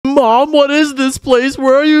Mom, what is this place?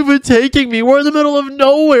 Where are you even taking me? We're in the middle of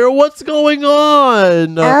nowhere. What's going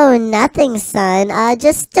on? Oh, nothing, son.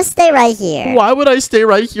 Just stay right here. Why would I stay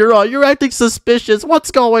right here? You're acting suspicious.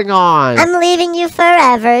 What's going on? I'm leaving you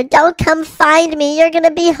forever. Don't come find me. You're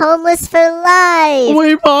gonna be homeless for life.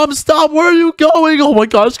 Wait, Mom, stop. Where are you going? Oh my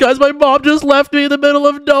gosh, guys, my mom just left me in the middle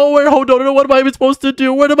of nowhere. Oh, no. What am I even supposed to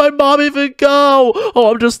do? Where did my mom even go?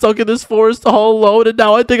 Oh, I'm just stuck in this forest all alone, and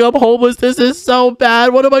now I think I'm homeless. This is so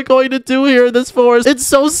bad. What am I going to do here in this forest? It's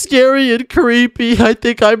so scary and creepy. I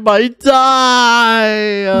think I might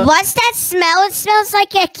die. What's that smell? It smells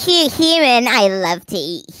like a cute human. I love to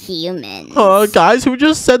eat humans. Guys, who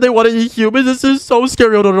just said they want to eat humans? This is so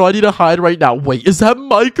scary. Oh, no. I need to hide right now. Wait, is that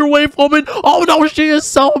Microwave Woman? Oh, no, she is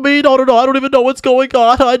so mean. Oh, no. I don't even know what's going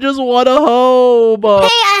on. I just want a home. Hey,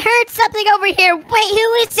 I heard something over here. Wait,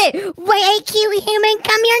 who is it? Wait, hey, cute human,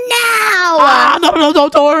 come here now. No,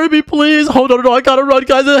 don't hurt me, please. Oh, no. I gotta run,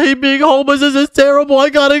 guys. I hate being homeless. This is terrible. I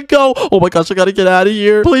gotta go. Oh, my gosh. I gotta get out of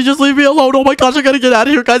here. Please just leave me alone. Oh, my gosh. I gotta get out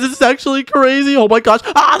of here, guys. This is actually crazy. Oh, my gosh.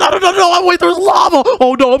 No. Wait, there's lava.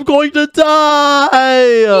 Oh, no. I'm going to die.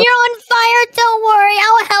 You're on fire. Don't worry.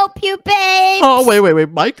 I'll help you, babe. Oh, wait.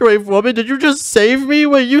 Microwave Woman, did you just save me?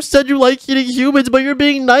 Wait, you said you like eating humans, but you're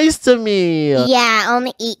being nice to me. Yeah, I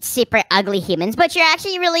only eat super ugly humans, but you're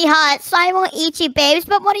actually really hot, so I won't eat you, babes.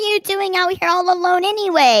 But what are you doing out here all alone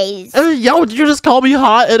anyways? Yo, did you just call me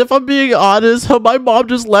hot? And if I'm being honest, my mom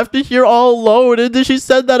just left me here all alone, and then she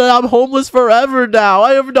said that I'm homeless forever now.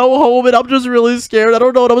 I have no home, and I'm just really scared. I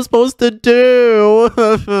don't know what I'm supposed to do.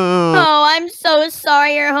 Oh, I'm so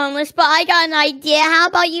sorry you're homeless, but I got an idea. How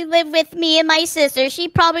about you live with me and my sister? She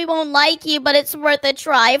probably won't like you, but it's worth a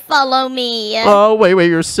try. Follow me. Oh, wait,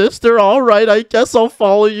 your sister? All right, I guess I'll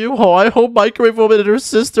follow you. Oh, I hope Microwave Woman and her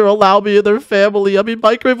sister allow me in their family. I mean,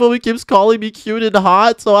 Microwave Woman keeps calling me cute and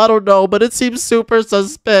hot, so I don't know, but it seems super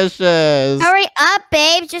suspicious. Hurry up,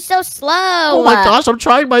 babes. You're so slow. Oh my gosh, I'm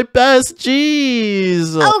trying my best.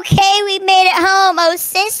 Jeez. Okay, we made it home. Oh,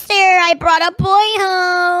 sister, I brought a boy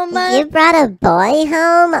home. You brought a boy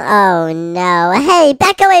home? Oh, no. Hey,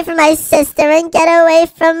 back away from my sister and get away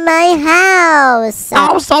from my house.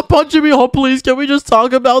 Ow, stop punching me. Oh, please, can we just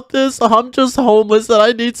talk about this? I'm just homeless and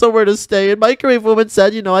I need somewhere to stay. And Microwave Woman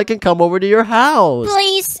said, I can come over to your house.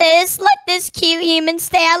 Please, sis, let this cute human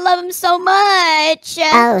stay. I love him so much.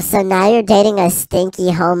 Oh, so now you're dating a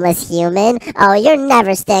stinky homeless human? Oh, you're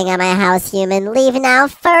never staying at my house, human. Leave now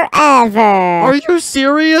forever. Are you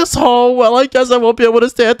serious? Oh, well, I guess I won't be able to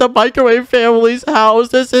stay at the Microwave family's house.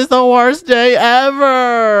 This is the worst day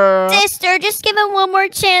ever. Sister, just give him one more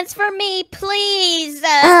chance for me, please.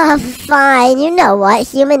 Oh, fine. You know what,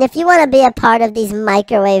 human? If you want to be a part of these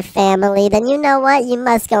Microwave family, then you know what? You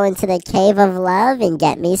must go into the Cave of Love and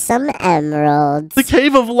get me some emeralds. The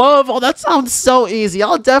Cave of Love? Oh, that sounds so easy.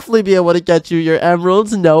 I'll definitely be able to get you your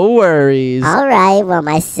emeralds. No worries. All right. Well,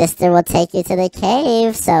 my sister will take you to the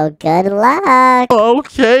cave, so good luck.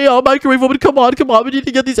 Okay. Oh, Microwave Woman, come on. We need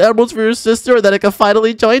to get these emeralds for your sister, and then I can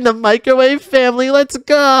finally join the Microwave family. Let's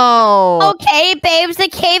go. Okay, babes. The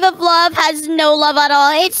Cave of Love has no love at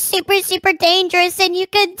all. It's super, super dangerous, and you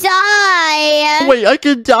could die. Wait, I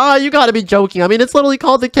could die? You gotta be joking. I mean, it's literally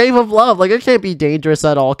called the Cave of Love. Like, it can't be dangerous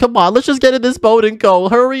at all. Come on, let's just get in this boat and go.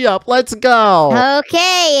 Hurry up. Let's go.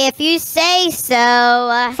 Okay, if you say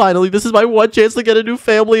so. Finally, this is my one chance to get a new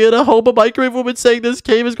family and a home. A Microwave Woman saying this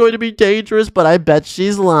cave is going to be dangerous, but I bet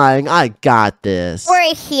she's lying. I got this.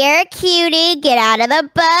 We're here, cutie. Get out of the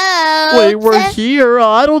boat. Wait, we're here?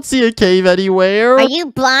 I don't see a cave anywhere. Are you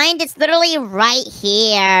blind? It's literally right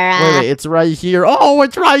here. Wait, it's right here. Oh,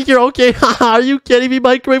 it's right here. Okay, are you kidding me,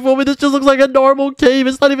 Microwave Woman? This just looks like a normal cave.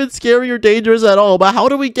 It's not even scary or dangerous at all. But how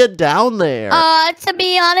do we get down there? To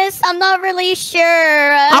be honest, I'm not really sure.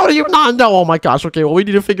 How do you not know? Oh my gosh. Okay, well, we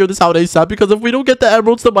need to figure this out ASAP, because if we don't get the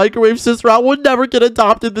emeralds to Microwave Sister out, we'll never get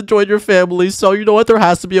adopted to join your family. So, you know what? There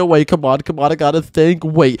has to be a way. Come on. I gotta think.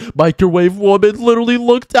 Wait, Microwave Woman, literally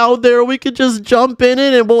look down there. We could just jump in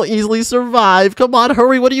it and we'll easily survive. Come on,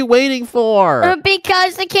 hurry. What are you waiting for?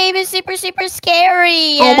 Because the cave is super, super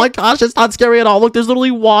scary. Oh my gosh, it's not scary at all. Look, there's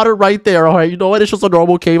literally water right there. All right, you know what? It's just a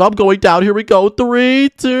normal cave. I'm going down. Here we go. 3,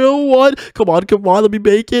 2, 1. Come on. Let me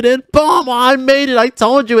make it in. Boom, I made it. I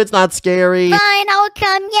told you it's not scary. Fine, I'll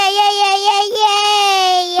come. Yay.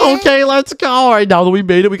 Okay, let's go. All right, now that we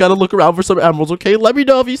made it, we got to look around for some emeralds, okay? Let me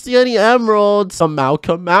know if you see any emeralds. Come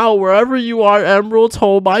out. Wherever you are, emeralds.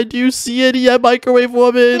 Oh my, do you see any yet, Microwave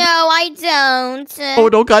Woman? No, I don't. Oh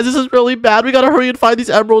no, guys, this is really bad. We gotta hurry and find these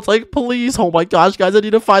emeralds, like, please. Oh my gosh, guys, I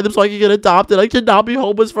need to find them so I can get adopted. I cannot be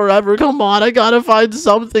homeless forever. Come on, I gotta find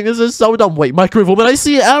something. This is so dumb. Wait, microwave woman, I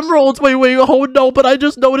see emeralds. Wait, oh no, but I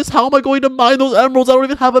just noticed. How am I going to mine those emeralds? I don't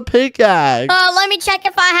even have a pickaxe. Let me check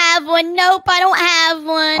if I have one. Nope, I don't have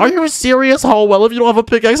one. Are you serious? Oh, well, if you don't have a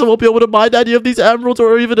pickaxe, I won't be able to mine any of these emeralds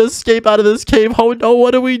or even escape out of this cave. Oh no,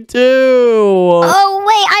 what do we do? Oh,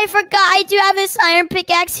 wait, I forgot. I do have this iron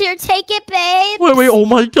pickaxe here. Take it, babe. Wait, oh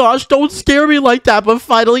my gosh, don't scare me like that. But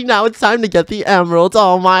finally, now it's time to get the emeralds.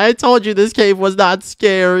 Oh my, I told you this cave was not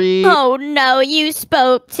scary. Oh no, you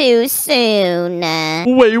spoke too soon.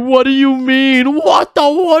 Wait, what do you mean? What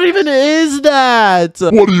even is that?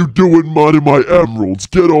 What are you doing mining my emeralds?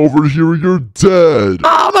 Get over here, you're dead.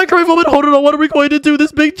 Ah, my grave woman, hold on, what are we going to do?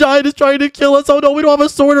 This big giant is trying to kill us. Oh no, we don't have a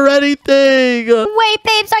sword or anything. Wait,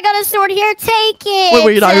 babes, I got a sword here. Take it.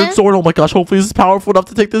 Wait, an iron sword. Oh my gosh, hopefully this is powerful enough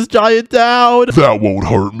to take this giant down. That won't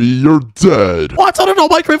hurt me, you're dead. What? I don't know,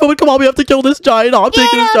 my grave woman, come on, we have to kill this giant. I'm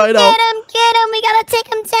taking this giant out. Get him, we gotta take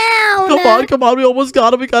him down. Come on, we almost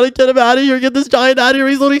got him. We gotta get him out of here. Get this giant out of here.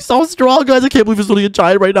 He's literally so strong, guys. I can't believe he's literally a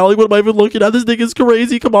giant right now. Like, what am I even looking at? This thing is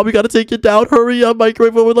crazy. Come on, we gotta take it down. Hurry up,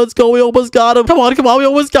 microwave woman. Let's go. We almost got him. Come on, we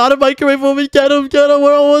almost got him. Microwave woman, get him. We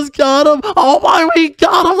almost got him. Oh my, we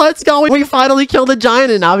got him. Let's go. We finally killed the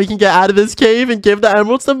giant, and now we can get out of this cave and give the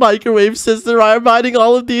emeralds to Microwave Sister. I'm mining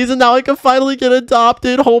all of these, and now I can finally get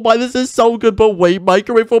adopted. Oh my, this is so good. But wait,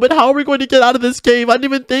 Microwave woman, how are we going to get out of this cave? I didn't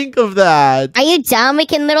even think of that. Are you dumb? We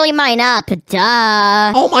can literally mine up.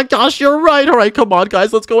 Duh. Oh my gosh, you're right. All right, come on,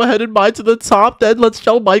 guys. Let's go ahead and mine to the top. Then let's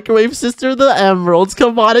show Microwave Sister the emeralds.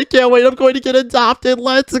 Come on, I can't wait. I'm going to get adopted.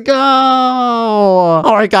 Let's go.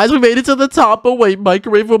 All right, guys, we made it to the top. But wait,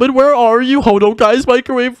 Microwave Woman, where are you? Hold on, guys.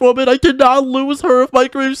 Microwave Woman, I cannot lose her. If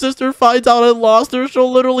Microwave Sister finds out I lost her,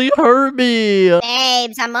 she'll literally hurt me.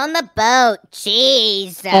 Babes, I'm on the boat.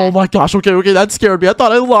 Jeez. Oh my gosh. Okay, that scared me. I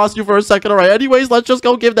thought I lost you for a second. All right, anyways, let's just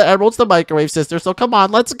go give the emeralds to Microwave Sister. So come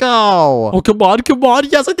on, let's go. Oh, come on.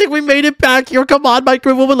 Yes, I think we made it back here. Come on,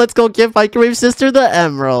 Microwave Woman. Let's go give Microwave Sister the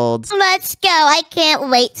emeralds. Let's go. I can't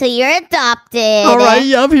wait till you're adopted. All right,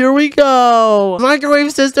 yep, here we go.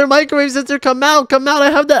 Microwave Sister, come out. I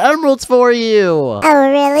have the emeralds for you. Oh,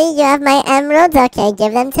 really? You have my emeralds? Okay,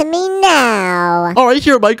 give them to me now. All right,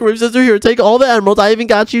 here, Microwave Sister, here. Take all the emeralds. I even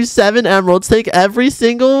got you 7 emeralds. Take every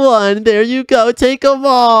single one. There you go. Take them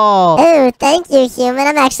all. Ooh, thank you, human.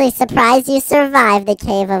 I'm actually surprised you survived the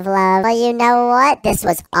Cave of Love. Well, you know what? This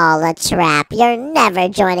was all a trap. You're never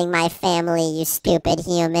joining my family, you stupid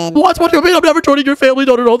human. What do you mean? I'm never joining your family.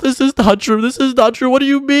 No. This is not true. What do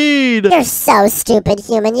you mean? You're so stupid,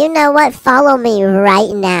 human. You know what? Follow me right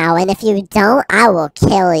now, and if you don't, I will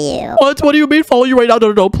kill you. What do you mean follow you right now?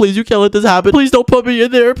 No, please, you can't let this happen. Please don't put me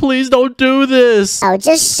in there. Please don't do this. Oh,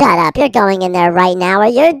 just shut up. You're going in there right now or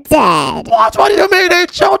you're dead. What do you mean? Hey,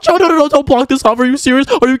 no, don't block this off. Are you serious?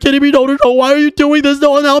 Are you kidding me? No, why are you doing this?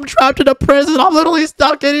 No, now I'm trapped in a prison. I'm literally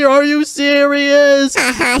stuck in here. Are you serious?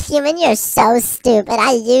 Haha, human, you're so stupid.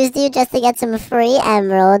 I used you just to get some free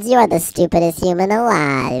emeralds. You are the stupidest human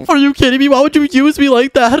alive. Are you kidding me? Why would you use me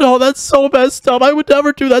like that? Oh, that's so messed up. I would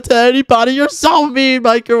never do that to anybody. You're so mean,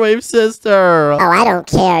 Microwave Sister. Oh, I don't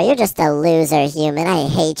care. You're just a loser, human. I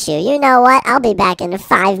hate you. You know what? I'll be back in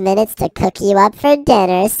 5 minutes to cook you up for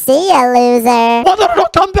dinner. See ya, loser. No,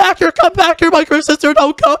 come back here, Microwave Sister.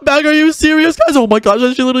 No, come back. Are you serious, guys? Oh my gosh,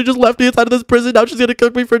 she literally just left me inside of this prison. Now she's gonna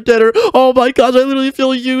cook me for dinner. Oh my gosh, I literally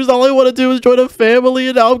feel used. All I want to do is join a family,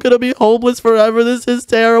 and now I'm gonna be homeless forever. This is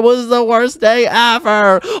terrible. This is the worst day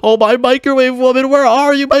ever. Oh my, Microwave Woman, where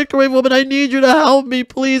are you? Microwave Woman, I need you to help me,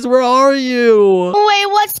 please. Where are you? Wait,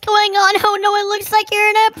 what's going on? Oh no, it looks like you're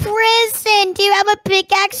in a prison. Do you have a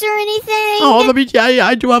pickaxe or anything? Oh, yeah,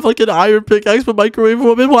 I do have like an iron pickaxe, but Microwave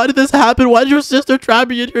Woman, why did this happen? Why did your sister trap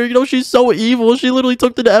me in here? You know, she's so evil. She literally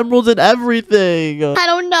took the emeralds and everything. I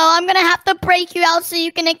don't know. I'm gonna have to break you out so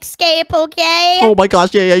you can escape, okay? Oh my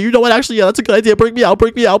gosh, yeah. You know what? Actually, yeah, that's a good idea. Break me out,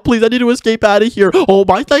 please. I need to escape out of here. Oh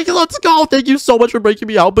my, thank you. Let's go. Thank you so much for breaking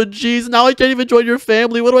me out. But geez, now I can't even join your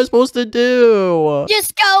family. What am I supposed to do?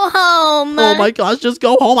 Just go home. Oh my gosh, just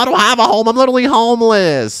go home. I don't have a home. I'm literally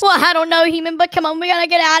homeless. Well, I don't know, human, but come on, we gotta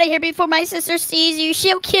get out of here before my sister sees you.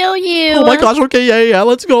 She'll kill you. Oh my gosh, okay, yeah.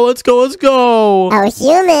 Let's go. Oh,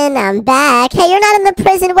 human, I'm back. Hey, you're not in the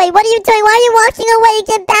prison. Wait, what are you doing? Why are you walking away?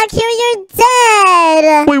 Get back here. You're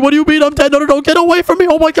dead. Wait, what do you mean I'm dead? No, get away from me.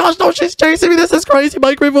 Oh my gosh, no, she's chasing me. This is crazy.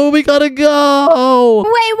 Microwave, we gotta go.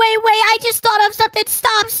 Wait. I just thought of something.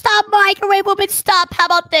 Stop, microwave woman, stop. How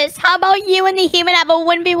about this? How about you and the human have a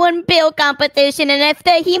 1v1 build competition, and if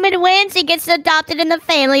the human wins, he gets adopted in the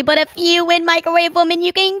family, but if you win, microwave woman,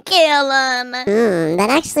 you can kill him. That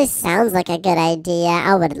actually sounds like a good idea.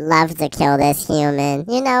 I would love to kill this human.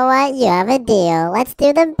 You know what? You have a deal. Let's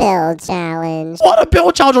do the build challenge. What, a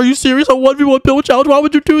build challenge? Are you serious? A 1v1 build challenge? Why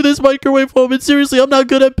would you do this, microwave woman? Seriously, I'm not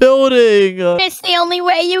good at building. It's the only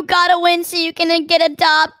way. You gotta win so you can get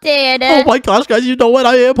adopted. Oh my gosh, guys, you know what?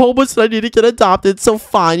 I am homeless and I need to get adopted, so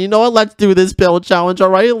fine. You know what? Let's do this build challenge,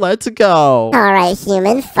 alright? Let's go. Alright,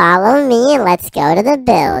 human, follow me and let's go to the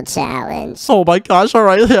build challenge. Oh my gosh,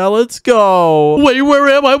 alright, yeah, let's go. Wait, where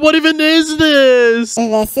am I? What even is this?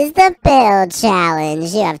 This is the build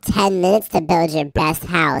challenge. You have 10 minutes to build your best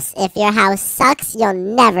house. If your house sucks, you'll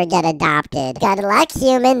never get adopted. Good luck,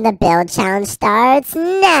 human. The build challenge starts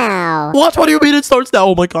now. What? What do you mean it starts now?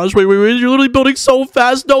 Oh my gosh, wait. You're literally building so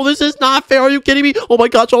fast. No, this is not fair. Are you kidding me? Oh my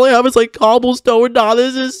gosh, all I have is like cobblestone. Nah,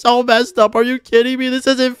 this is so messed up. Are you kidding me? This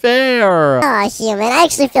isn't fair. Oh, human, I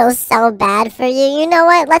actually feel so bad for you. You know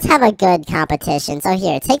what? Let's have a good competition. So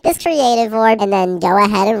here, take this creative orb and then go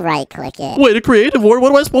ahead and right-click it. Wait, a creative orb?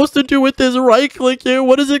 What am I supposed to do with this? Right-click here?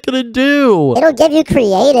 What is it gonna do? It'll give you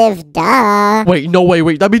creative, duh. Wait, no,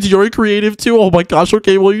 wait. That means you're a creative too? Oh my gosh,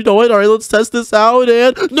 okay, well, you know what? Alright, let's test this out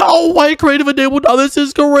and... No, wait, creative enabled. Now, this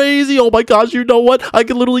is crazy. Oh my gosh, you know what? I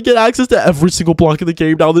can literally get access to every single block in the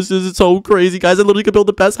game now. This is so crazy, guys. I literally can build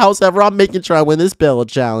the best house ever. I'm making sure I win this build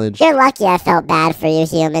challenge. You're lucky I felt bad for you,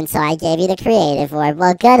 human, so I gave you the creative orb.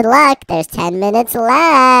 Well, good luck. There's 10 minutes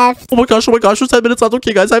left. Oh my gosh, there's 10 minutes left.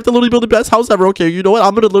 Okay, guys, I have to literally build the best house ever. Okay, you know what?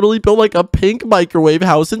 I'm gonna literally build like a pink microwave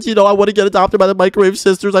house. Since, you know, I want to get adopted by the microwave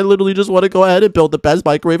sisters, I literally just want to go ahead and build the best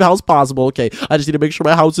microwave house possible. Okay, I just need to make sure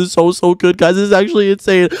my house is so good, guys. This is actually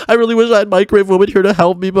insane. I really wish I had microwave woman here to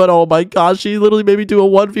help me, but oh my gosh, she literally made me do a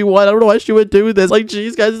 1v1. I don't know why she would do this. Like,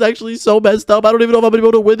 jeez, guys, it's actually so messed up. I don't even know if I'm gonna be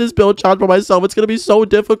able to win this build challenge for myself. It's gonna be so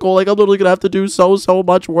difficult. Like, I'm literally gonna have to do so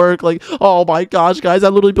much work. Like, oh my gosh, guys,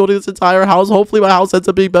 I'm literally building this entire house. Hopefully my house ends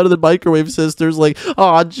up being better than microwave sisters. Like,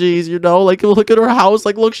 oh jeez, you know, like, look at her house.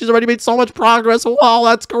 Like, look, she's already made so much progress. Wow,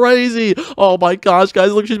 that's crazy. Oh my gosh,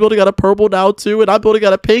 guys, look, she's building out a purple now too, and I'm building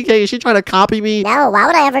out a pink. Hey, is she trying to copy me? No, why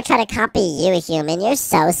would I ever try to copy you, human? You're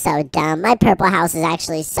so dumb. My purple house is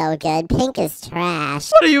actually so good. Pink is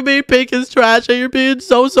trash. What do you mean pink is trash? Hey, you're being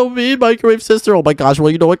so mean, microwave sister. Oh my gosh,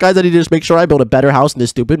 well, you know what, guys? I need to just make sure I build a better house than this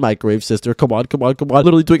stupid microwave sister. Come on.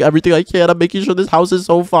 Literally doing everything I can. I'm making sure this house is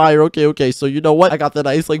so fire. Okay, so you know what? I got the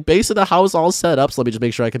nice, like, base of the house all set up, so let me just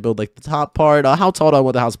make sure I can build, like, the top part. How tall do I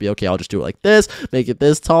want the house to be? Okay, I'll just do it like this, make it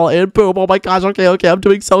this tall, and boom. Oh my gosh, okay, I'm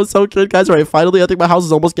doing so good, guys. All right, finally, I think my house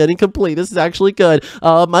is almost getting complete. This is actually good.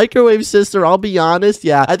 Microwave sister, I'll be honest,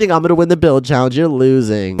 yeah, I think I'm gonna win the build challenge. You're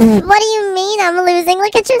losing. What do you mean I'm losing?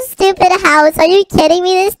 Look at your stupid house. Are you kidding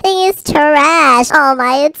me? This thing is trash. Oh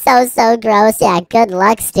my, it's so gross. Yeah, good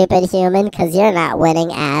luck, stupid human, because you're not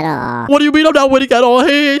winning at all. What do you mean I'm not winning at all?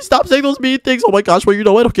 Hey, stop saying those mean things. Oh my gosh, well, you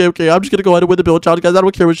know what? Okay, I'm just gonna go ahead and win the build challenge, guys. I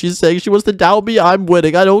don't care what she's saying. She wants to doubt me. I'm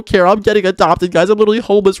winning. I don't care. I'm getting adopted, guys. I'm literally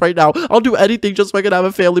homeless right now. I'll do anything just so I can have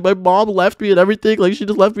a family. My mom left me and everything. Like, she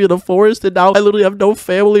just left me in a forest, and now I literally have no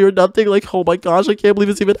family or nothing. Like, oh my gosh, I can't believe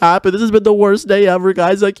this even happened. This has been the worst day ever,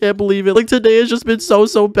 guys. I can't believe it. Like, today has just been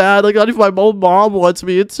so bad. Like, not even my own mom wants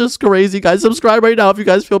me. It's just crazy, guys. Subscribe right now if you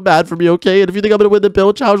guys feel bad for me, okay? And if you think I'm gonna win the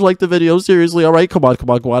build challenge, like the video. Seriously, all right? Come on.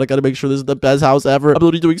 I gotta make sure this is the best house ever. I'm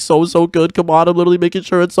literally doing so good. Come on, I'm literally making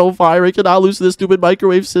sure it's so fire. I cannot lose to this stupid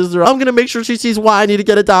microwave sister. I'm gonna make sure she sees why I need to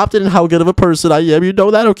get adopted and how good of a person I am. You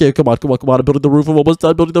know that? Okay, come on. I'm building the roof. I'm almost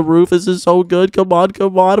done building the roof. This is so good. Come on.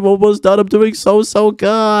 I'm almost done. I'm doing so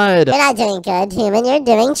good. You're not doing good, human. You're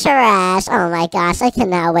doing trash. Oh my gosh, I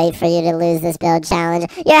cannot wait for you to lose this build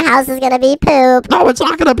challenge. Your house is gonna be poop. No, it's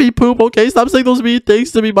not gonna be poop, okay? Stop saying those mean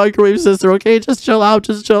things to me, microwave sister, okay? Just chill out.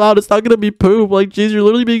 It's not gonna be poop. Like, jeez, you're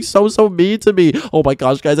literally being so mean to me. Oh my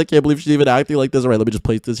gosh, guys, I can't believe she's even acting like this. All right, let me just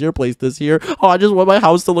place this here. Oh, I just want my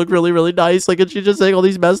house to look really nice. Like, and she's just saying all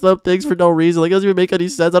these messed up things for no reason. Like, it doesn't even make any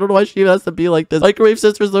sense. I don't know why she even has to be like this. Microwave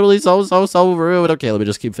sister is literally so rude. Okay, let me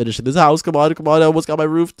just keep finishing this house. Come on. I almost got my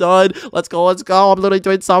roof done. Let's go. I'm literally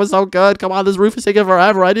doing so good. Come on, this roof is taking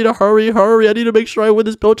forever. I need to hurry. I need to make sure I win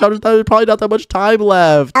this build challenge. There's probably not that much time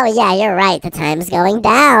left. Oh yeah, you're right. The time's going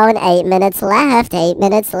down. 8 minutes left. 8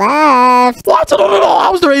 minutes left. What? No.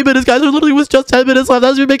 How was there 8 minutes, guys? There literally was just 10 minutes left. That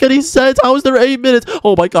doesn't even make any sense. How was there 8 minutes?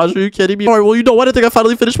 Oh my gosh, are you kidding me? All right, well, you know what? I think I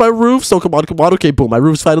finally finished my roof. So come on. Okay, boom. My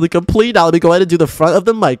roof's finally complete. Now let me go ahead and do the front of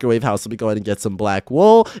the microwave house. Let me go ahead and get some black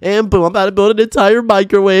wool. And boom, I'm about to build an entire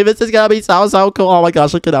microwave. This is gonna be so cool. Oh my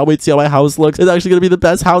gosh, I cannot wait to see how my house looks. It's actually gonna be the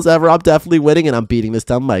best house ever. I'm definitely winning, and I'm beating this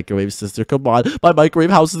dumb microwave sister. Come on. My microwave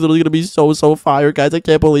house is literally gonna be so fire, guys. guys. I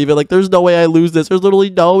can't believe it. Like, there's no way I lose this. There's literally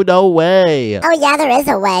no way. Oh, yeah, there is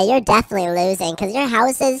a way. You're definitely losing because your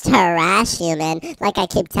house is trash, human. Like I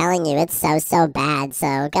keep telling you, it's so bad.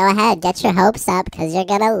 So go ahead, get your hopes up because you're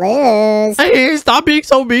gonna lose. Hey, stop being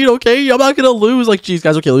so mean, okay? I'm not gonna lose. Like, jeez,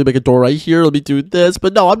 guys, okay, let me make a door right here. Let me do this.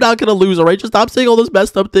 But no, I'm not gonna lose, all right? Just stop saying all those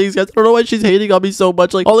messed up things, guys. I don't know why she's hating on me so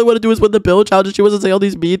much. Like, all I want to do is win the build challenge, and she wasn't saying all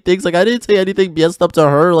these mean things. Like, I didn't say anything messed up to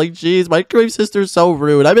her. Like, jeez, Microwave Sister's so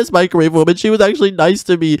rude. I miss Microwave Woman. She was actually nice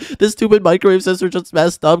to me. This stupid Microwave Sister just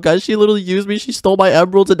messed up, guys. She literally used me. She stole my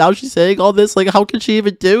emeralds, and now she's saying all this. Like, how can she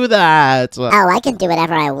even do that? Oh, I can do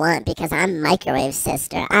whatever I want because I'm Microwave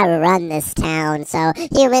Sister. I run this town. So,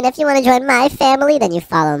 human, if you want to join my family, then you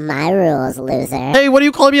follow my rules, loser. Hey, what are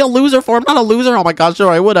you calling me a loser for? I'm not a loser. Oh my gosh, all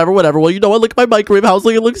right, whatever. Well, you know what? Look at my microwave house.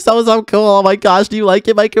 Look, it looks so cool. Oh my gosh, do you like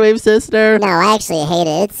it, Microwave Sister? No, I actually hate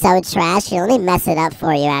it. It's so trashy. Let me mess it up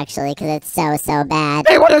for you, actually, because it's so bad.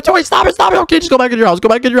 Hey, what are you doing? Stop it. Okay, just go back in your house. Go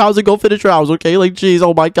back in your house and go finish your house, okay? Like, jeez,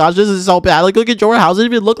 oh my gosh, this is so bad. Like, look at your house. It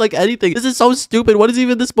doesn't even look like anything. This is so stupid. What is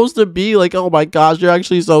even this supposed to be? Like, oh my gosh, you're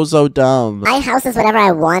actually so dumb. My house is whatever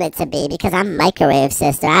I want it to be because I'm Microwave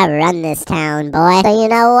Sister. I run this town, boy. So you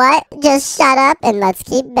know what? Just shut up and let's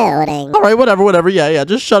keep building. All right, whatever. Yeah,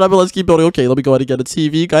 just shut up and let's keep building. Okay, let me go ahead and get a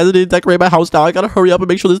TV. Guys, I need to decorate my house now. I gotta hurry up and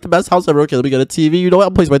make sure this is the best house ever. Okay, let me get a TV. You know what?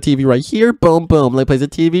 I'll place my TV right here. Boom. Let me place a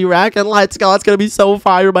TV rack and let's go. It's gonna be so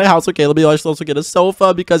fire in my house. Okay, let me also get a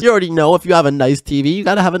sofa because you already know if you have a nice TV, you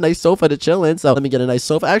gotta have a nice sofa to chill in. So let me get a nice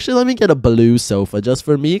sofa. Actually, let me get a blue sofa just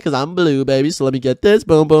for me because I'm blue, baby. So let me get this.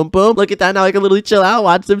 Boom. Look at that. Now I can literally chill out,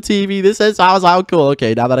 watch some TV. This is so cool.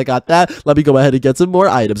 Okay, now that I got that, let me go ahead and get some more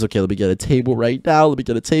items. Okay, let me get a table right now. Let me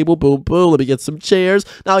get a table. Boom. Let me get some chairs.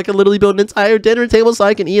 Now I can literally build an entire dinner table so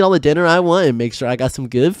I can eat all the dinner I want and make sure I got some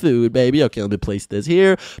good food, baby. Okay, let me place this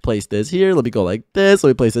here. Let me go like this.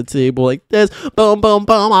 Let me place a table like this. Boom.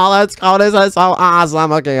 Oh, let's go. This is so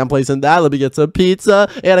awesome. Okay, I'm placing that. Let me get some pizza.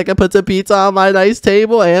 And I can put some pizza on my nice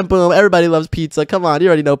table. And boom, everybody loves pizza. Come on, you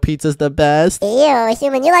already know pizza's the best. Ew,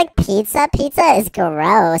 human, you like pizza? Pizza is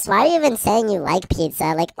gross. Why are you even saying you like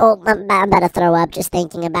pizza? Like, oh, I'm about to throw up just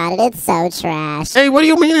thinking about it. It's so trash. Hey, what do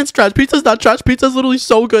you mean it's trash? Pizza's not trash. Pizza's literally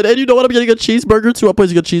so good. And you know what? I'm getting a cheeseburger too. I'm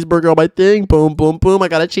placing a cheeseburger on my thing. Boom. I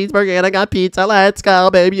got a cheeseburger and I got pizza. Let's go,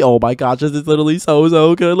 baby. Oh my gosh, this is literally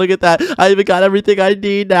so good. Look at that. I even got everything I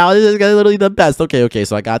need now. This is literally the best. Okay,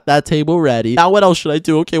 so I got that table ready. Now what else should I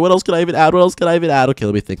do? Okay, what else can I even add? Okay,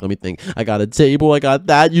 let me think. I got a table. I got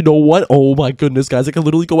that. You know what? Oh my goodness, guys. I can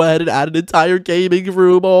literally go ahead and add an entire gaming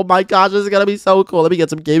room. Oh my gosh, this is gonna be so cool. Let me get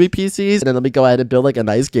some gaming PCs and then let me go ahead and build like a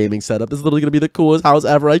nice gaming setup. This is literally gonna be the coolest house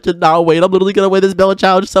ever. I cannot wait. I'm literally gonna win this build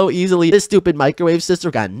challenge so easily. This stupid Microwave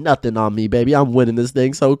Sister got nothing on me, baby. I'm winning this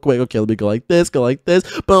thing so quick. Okay, let me go like this.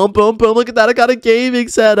 Boom. Look at that. I got a gaming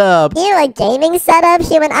setup. You a gaming setup?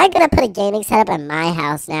 Human, I'm gonna put a gaming setup in my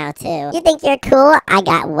house now too. You think you're cool? I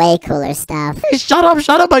got way cooler stuff. Hey, shut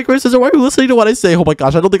up, Microwave Sister. Why are you listening to what I say? Oh my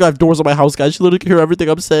gosh, I don't think I have doors on my house, guys. She literally can hear everything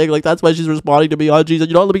I'm saying. Like, that's why she's responding to me. Oh, jeez.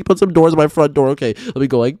 You know what? Let me put some doors on my front door. Okay, let me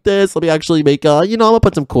go like this. Let me actually make, I'm gonna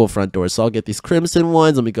put some cool front doors. So I'll get these crimson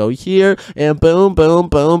ones. Let me go here and boom.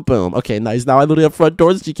 Okay, nice. Now I literally have front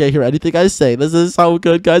doors. You can't hear anything I say. This is so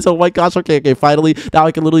good, guys. Oh my gosh. Okay, finally. Now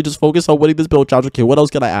I can literally just focus on winning this build challenge. Okay, what else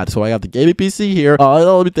can I add? So I have the gaming PC here.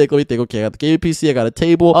 Let me think. Okay, I got the gaming PC. I got a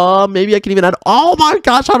table. Maybe I can even add, oh my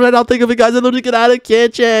gosh, how did I not think of it, guys? I literally can add a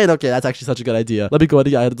kitchen. Okay, that's actually such a good idea. Let me go ahead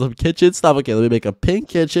and add some kitchen stuff. Okay, let me make a pink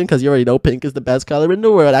kitchen because you already know pink is the best color in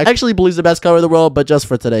the world. I actually believe it's the best color in the world, but just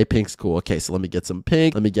for today, pink's cool. Okay, so let me get some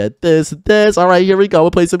pink. Let me get this. All right, here we go.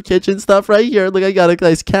 We'll play some kitchen stuff right here. Look, I got a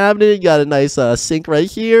nice cabinet. You got a nice sink right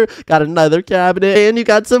here. Got another cabinet. And you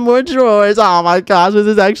got some more drawers. Oh my gosh, this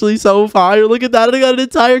is actually so fire. Look at that. I got an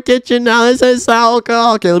entire kitchen now. This is so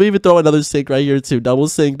cool. Okay, let me even throw another sink right here too. Double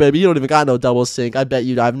sink, baby. You don't even got no double sink. I bet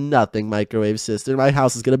you have nothing, Microwave Sister. My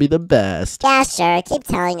house is gonna be the best. Yeah, sure. Keep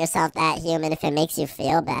telling yourself that, human, if it makes you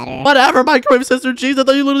feel better. Whatever, Microwave Sister. Jeez, I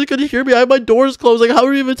thought you literally couldn't hear me. I have my doors closed. Like, how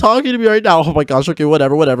are you even talking to me right now? Oh my gosh. Okay,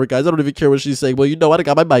 whatever, guys. I don't even care what she's saying. Well, you know what? I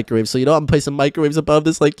got my microwave. So, you know, I'm placing microwaves above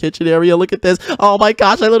this, like, kitchen area. Look at this. Oh my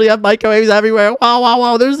gosh, I literally have microwaves everywhere.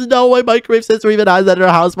 Wow. There's no way Microwave Sister even has that in her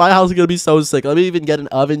house. My house is gonna be so sick. Let me even get an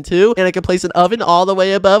oven too. And I can place an oven all the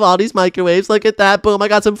way above all these microwaves. Look at that. Boom. I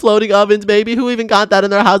got some floating ovens, baby. Who even got that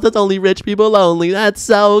in their house? That's only rich people only. That's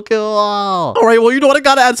so cool. All right, well, you know what? I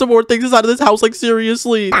gotta add some more things inside of this house, like,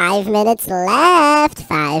 seriously. 5 minutes left.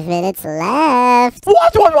 5 minutes left.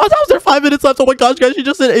 What? How's there 5 minutes left? Oh my gosh, guys, she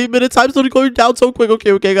just said 8 minutes. Time's literally going down so quick.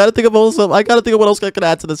 Okay, I gotta think of what else I can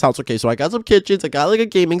add to this house. Okay, so I got some kitchens. I got, like, a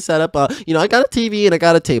gaming setup. You know, I got a TV and I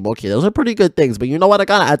got a table. Okay, those are pretty good things, but you know what? I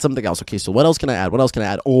gotta add something else. Okay, so what else can I add?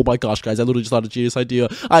 Oh my gosh, guys, I literally just thought of a genius idea.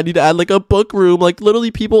 I need to add like a book room. Like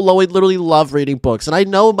literally people literally love reading books. And I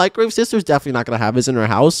know Microwave Sister's definitely not going to have this in her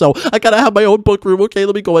house. So I got to have my own book room. Okay,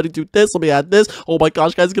 let me go ahead and do this. Let me add this. Oh my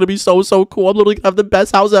gosh, guys, it's going to be so cool. I'm literally going to have the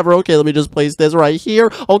best house ever. Okay, let me just place this right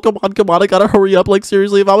here. Oh, come on. I got to hurry up. Like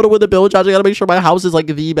seriously, if I want to win the build challenge, I got to make sure my house is like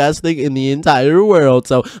the best thing in the entire world.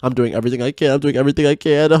 So I'm doing everything I can.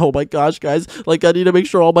 Oh my gosh, guys. Like I need to make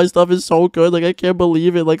sure all my stuff is so good. Like I can't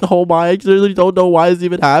believe it. Like oh my, I literally don't know why it's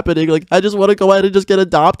even happening. Like I just want to go ahead and just get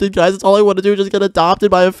adopted, guys. That's all I want to do, just get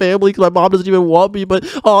adopted by a family because my mom doesn't even want me. But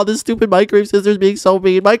oh, this stupid Microwave Sister's being so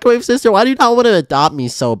mean. Microwave Sister, why do you not want to adopt me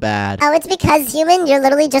so bad? Oh, it's because, human, you're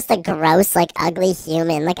literally just a gross, like, ugly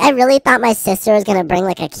human. Like, I really thought my sister was gonna bring,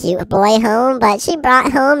 like, a cute boy home, but she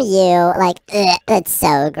brought home you. Like, ugh, that's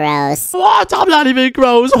so gross. What? I'm not even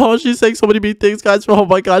gross. Oh, she's saying so many mean things, guys. Oh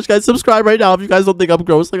my gosh, guys, subscribe right now if you guys don't think I'm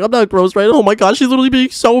gross. Like, I'm not gross, right? Oh my gosh, she's literally being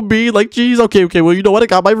so mean. Like, geez. Okay, well, you know what? I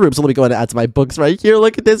got my room, so let me go ahead and add to my books right here.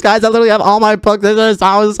 Look at this, guys. I literally have all my books. This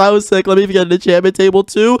is so sick. Let me even get an enchantment table,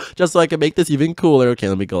 too, just so I can make this even cooler. Okay,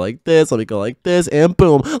 let me go like this. And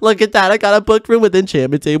boom. Look at that. I got a book room with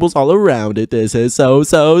enchantment tables all around it. This is so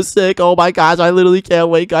sick. Oh my gosh, I literally can't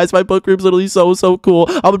wait, guys. My book room's literally so cool.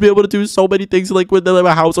 I'm gonna be able to do so many things like with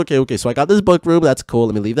my house. Okay, so I got this book room. That's cool.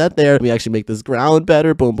 Let me leave that there. Let me actually make this ground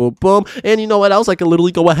better. Boom. And you know what else? I can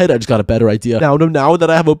literally go ahead. I just got a better idea. Now that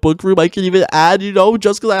I have a book room, I can even add,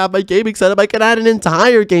 just because I have my gaming setup, I can add an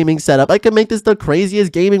entire gaming setup. I can make this the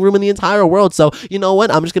craziest gaming room in the entire world. So you know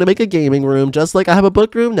what? I'm just gonna make a gaming room just like I have a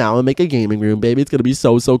book room. Now I'll make a gaming room, baby. It's gonna be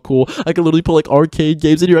so cool. I can literally put like arcade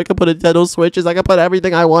games in here. I can put Nintendo Switches. I can put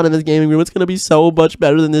everything I want in this gaming room. It's gonna be so much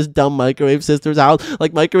better than this dumb Microwave Sister's house.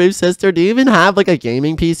 Like, Microwave Sister, do you even have like a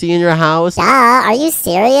gaming PC in your house? Duh, are you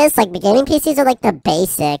serious? Like, the gaming PCs are like the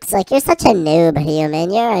basics. Like, you're such a noob,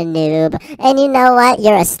 human. You're a noob. And you know what?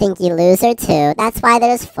 You're a stinky loser too. That's why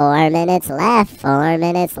there's 4 minutes left. 4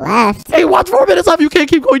 minutes left. Hey, what's 4 minutes left? You can't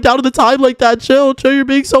keep going down to the time like that. Chill. You're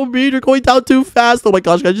being so mean. You're going down too fast. Oh my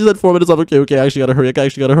gosh, guys, you said 4 minutes left. Okay, I actually gotta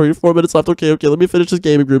hurry. 4 minutes left. Okay, let me finish this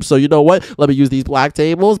gaming group. So you know what? Let me use these black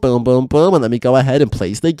tables. Boom, and let me go ahead and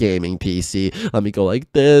place the gaming PC. Let me go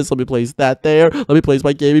like this. Let me place that there. Let me place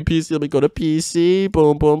my gaming PC. Let me go to PC.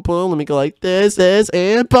 Boom. Let me go like this,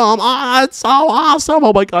 and boom. Ah, it's so awesome.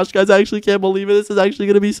 Oh my gosh, guys, I actually can't believe it. This is actually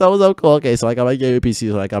gonna be so cool. Okay, so I got my gaming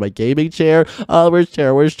PC. So I got my gaming chair. Where's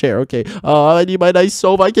chair? Okay. I need my nice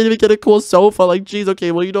sofa. I can't even get a cool sofa. Like, geez.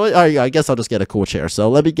 Okay, well, you know what? All right, I guess I'll just get a cool chair. So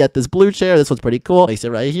let me get this blue chair. This one's pretty cool. Place it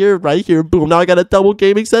right here. Boom. Now I got a double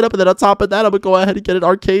gaming setup, and then on top of that, I'm gonna go ahead and get an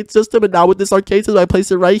arcade system. And now with this arcade system, I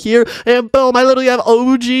place it right here, and boom, I literally have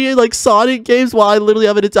OG like Sonic games. While I literally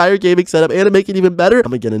have an entire gaming setup, and to make it even better, I'm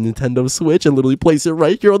gonna get a Nintendo Switch and literally place it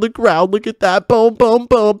right here on the ground. Look at that. Boom,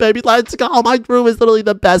 baby. Let's go. My room is literally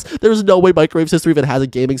the best. There's no way Microwave Sister even has a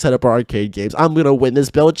gaming setup or arcade games. I'm gonna win this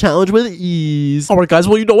build challenge with ease. All right, guys.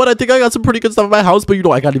 Well, you know what? I think I got some pretty good stuff in my house, but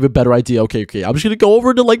I got an even better idea. Okay. I'm just gonna go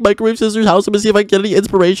over to like Microwave Sister's house. I'm gonna see if I can get any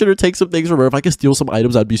inspiration or take some things from her. If I can steal some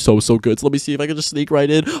items, that'd be so good. So let me see if I can just sneak right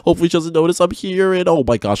in. Hopefully she doesn't notice I'm here. And oh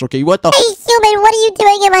my gosh. Okay, what the? Hey, human, what are you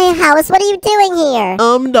doing in my house? What are you doing here?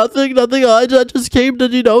 Nothing. I just came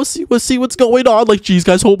to see what's going on. Like, geez,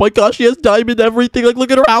 guys. Oh my gosh, she has diamond everything. Like,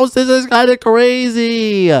 look at her house. This is kind of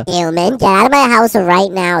crazy. Human, get out of my house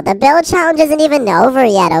right now. The build challenge isn't even over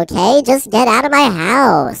yet, okay? Just get out of my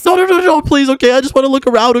house. No, please, okay? I just want to look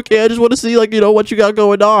around, okay? I just want to see, like, what you got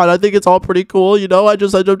going on. I think it's all pretty cool, I'm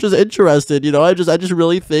just interested, I just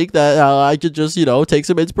really think that I could just, take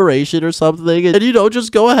some inspiration or something and,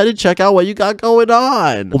 just go ahead and check out what you got going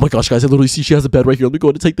on. Oh my gosh, guys, I literally see she has a bed right here. Let me go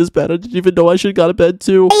ahead and take this bed. I didn't even know I should have got a bed,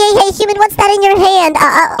 too. Hey, human, what's that in your hand?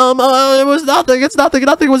 It was nothing. It's nothing.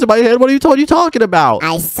 Nothing was in my hand. What are you talking about?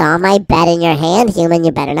 I saw my bed in your hand, human.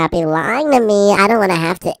 You better not be lying to me. I don't want to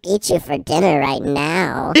have to eat you for dinner right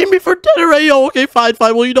now. Eat me for dinner, right? Yo, okay, fine.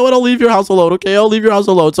 Well, you know what? I'll leave your house alone, okay? I'll leave your house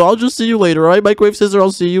alone. So I'll just see you later, all right? Microwave Sister,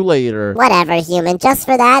 I'll see you later. Whatever, human. Just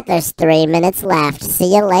for that, there's 3 minutes left.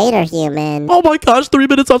 See you later, human. Oh my gosh, 3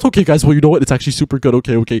 minutes left. Okay, guys, well, you know what? It's actually super good.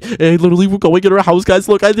 Okay. And literally, we're going in our house, guys.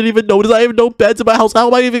 Look, I didn't even notice. I have no beds in my house. How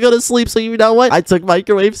am I even going to sleep? So you know what? I took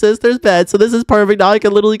Microwave Sister's bed. So this is perfect. Now I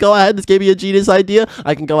can literally go ahead. This gave me a genius idea.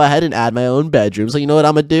 I can go ahead and add my own bedroom. So you know what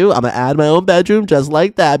I'm going to do? I'm going to add my own bedroom just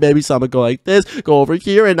like that, baby. So I'm going to go like this, go over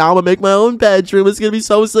here, and now I'm going to make my own bedroom. It's going to be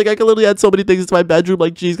so sick. I can literally add so many things into my bedroom.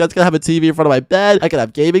 Like, geez, guys, can have a TV in front of my bed. I can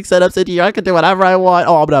have gaming setups in here. I can do whatever I want.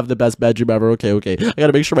 Oh, I'm going to have the best bedroom ever. Okay. I got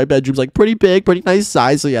to make sure my bedroom's like pretty big, pretty nice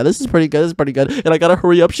size. So yeah, this is pretty good. It's pretty good. And I gotta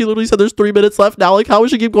hurry up. She literally said there's 3 minutes left now. Like, how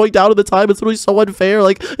is she keep going down to the time? It's literally so unfair.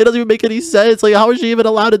 Like, it doesn't even make any sense. Like, how is she even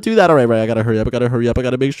allowed to do that? All right, I gotta hurry up. I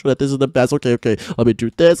gotta make sure that this is the best. Okay. Let me do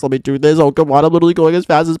this. Oh, come on. I'm literally going as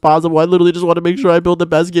fast as possible. I literally just want to make sure I build the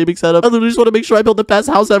best gaming setup. I literally just want to make sure I build the best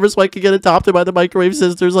house ever so I can get adopted by the Microwave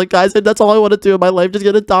Sisters. Like, guys, and that's all I want to do in my life. Just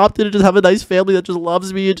get adopted and just have a nice family that just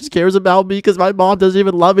loves me and just cares about me, because my mom doesn't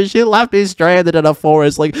even love me. She left me stranded in a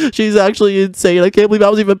forest. Like, she's actually insane. I can't believe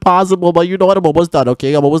that was even possible. But you know what? I'm almost done,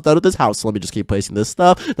 okay? I'm almost done with this house. So let me just keep placing this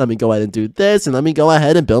stuff. Let me go ahead and do this. And let me go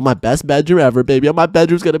ahead and build my best bedroom ever, baby. And my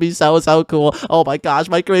bedroom's going to be so cool. Oh my gosh,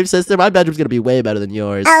 Microwave Sister, my bedroom's going to be way better than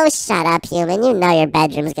yours. Oh, shut up, human. You know your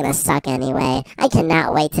bedroom's gonna suck anyway. I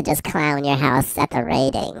cannot wait to just clown your house at the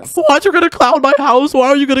ratings. What? You're gonna clown my house? Why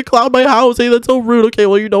are you gonna clown my house? Hey, that's so rude. Okay,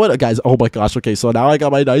 well, you know what, guys? Oh my gosh. Okay, so now I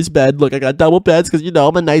got my nice bed. Look, I got double beds because, you know,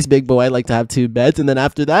 I'm a nice big boy. I like to have 2 beds. And then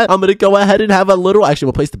after that, I'm gonna go ahead and have a little... Actually,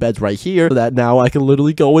 we'll place the beds right here so that now I can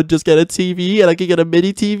literally go and just get a TV, and I can get a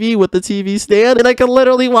mini TV with the TV stand, and I can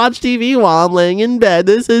literally watch TV while I'm laying in bed.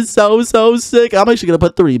 This is so sick. I'm actually gonna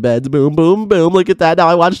put 3 beds. Boom, boom, boom. Look at that. Now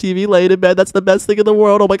I watch TV laying in bed. That's the best thing in the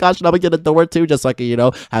world. Oh my gosh. Now I'm gonna get a door too, just so I can, you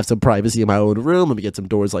know, have some privacy in my own room. Let me get some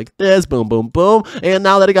doors like this. Boom, boom, boom. And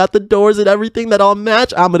now that I got the doors and everything that all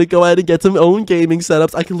match, I'm gonna go ahead and get some own gaming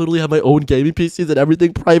setups. I can literally have my own gaming PCs and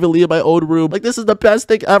everything privately in my own room. Like, this is the best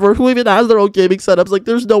thing ever. Who even has their own gaming setups? Like,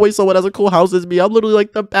 there's no way someone has a cool house as me. I'm literally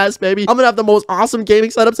like the best, baby. I'm gonna have the most awesome gaming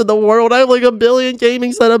setups in the world. I have like 1 billion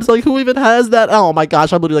gaming setups. Like, who even has that? Oh my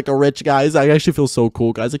gosh, I'm literally like a rich guy. I actually feel so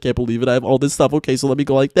cool, guys. I can't believe it. I have all this stuff. Okay, so let me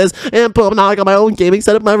go like this, and boom, now I got my own gaming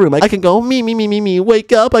setup in my room. I can go me,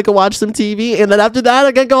 wake up, I can watch some TV, and then after that,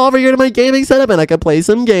 I can go over here to my gaming setup, and I can play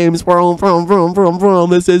some games. Vroom.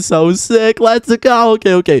 This is so sick. Let's go.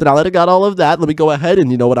 Okay. So now that I got all of that, let me go ahead,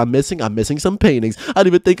 and you know what I'm missing? I'm missing some paintings. I didn't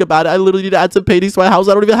even think about it. I literally need to add some paintings to my house.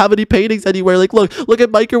 I don't even have any paintings anywhere. Like, look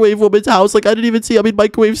at Microwave Woman's house. Like, I didn't even see,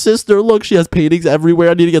 Microwave Sister. Look, she has paintings everywhere.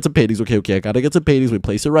 I need to get some paintings. Okay, I gotta get some paintings. We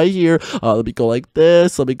place it right here. Let me go like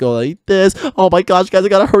this. Oh my gosh, guys, I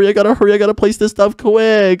gotta hurry. I gotta place this stuff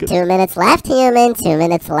quick. 2 minutes left, human. 2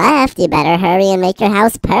 minutes left. You better hurry and make your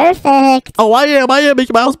house perfect. Oh, I am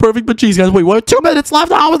making my house perfect. But geez, guys, wait, what? 2 minutes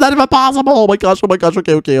left? How is that even possible? Oh my gosh.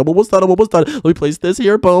 Okay. I'm almost done. Let me place this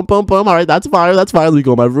here. Boom. All right, that's fire. Let me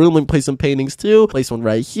go in my room. Let me place some paintings too. Place one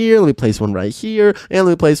right here. Let me place one right here. And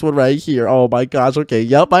let me place one right here. Oh my gosh. Okay.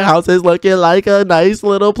 Yep, my house is looking like a nice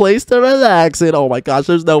little place to relax in. Oh my gosh,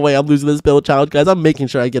 there's no way I'm losing this build challenge, guys. I'm making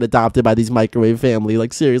sure I get adopted by these Microwave family.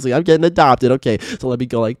 Like, seriously, I'm getting adopted. Okay, so let me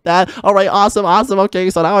go like that. All right, awesome. Okay,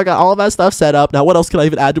 so now I got all of that stuff set up. Now, what else can I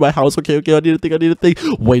even add to my house? Okay, I need to think.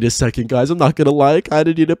 Wait a second, guys. I'm not gonna lie. I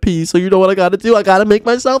kinda need a pee. So you know what I gotta do? I gotta make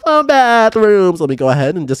myself a bathroom. So let me go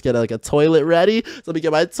ahead and just get like a toilet ready. So let me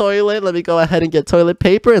get my toilet. Let me go ahead and get toilet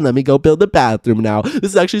paper, and let me go build the bathroom now.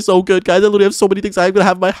 This is actually so good, guys. I literally have so many things I'm gonna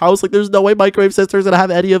have in my house. Like, there's no way Microwave Sister's gonna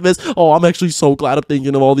have any of this. Oh, I'm actually so glad I'm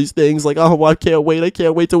thinking of all these things. Like, oh, I can't wait. I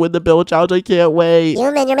can't wait to win the build challenge. I can't wait.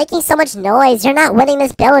 Human, you're making so much noise. You're not winning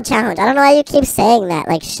this build challenge. I don't know why you keep saying that.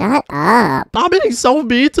 Like, shut up. I'm being so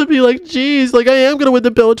mean to be like, geez, like, I am gonna win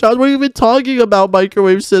the build challenge. What are you even talking about,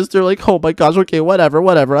 Microwave Sister? Like, oh my gosh, okay, whatever.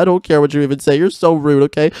 I don't care what you even say. You're so rude,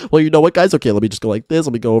 okay? Well, you know what, guys? Okay, let me just go like this.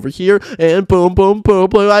 Let me go over here, and boom.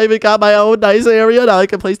 I even got my own nice area. Now I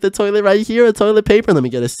can place the toilet right here, a toilet paper. Let me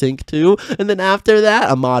get a sink too. And then after that,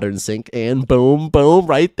 a modern sink, and boom,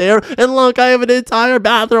 right there. And look, I have an entire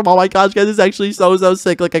bathroom. Oh my gosh, guys, this is actually so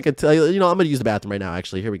sick. Like, I could tell you, you know, I'm gonna use the bathroom right now,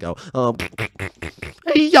 actually. Here we go.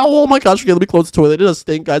 Hey, yo, oh my gosh, okay, let me close the toilet. It does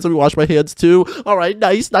stink, guys. Let me wash my hands too. All right,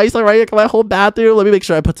 nice. All right, I got my whole bathroom. Let me make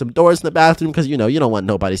sure I put some doors in the bathroom, because, you know, you don't want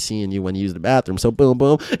nobody seeing you when you use the bathroom. So boom.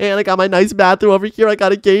 And I got my nice bathroom over here. I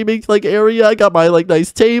got a gaming, like, area. I got my, like,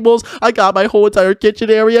 nice tables. I got my whole entire kitchen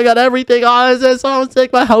area. I got everything. Oh, this is so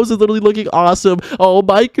sick. My house is literally looking awesome. Oh,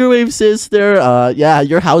 Microwave Sister. Yeah,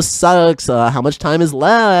 your house sucks. How much time is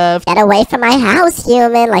left? Get away from my house,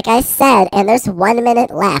 human, like I said, and there's 1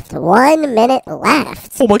 minute left. 1 minute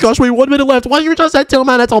left. Oh my gosh, wait, 1 minute left. Why you just said 2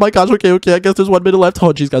 minutes? Oh my gosh, okay, I guess there's 1 minute left.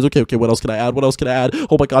 Oh, jeez, guys, okay, what else can I add?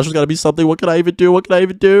 Oh my gosh, there's gotta be something. What can I even do?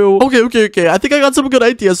 Okay, I think I got some good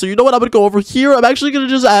ideas. So you know what? I'm gonna go over here. I'm actually gonna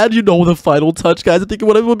just add, you know, the final touch, guys. I think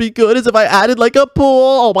what would be good is if I added, like, a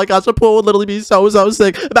pool. Oh my gosh, a pool would literally be so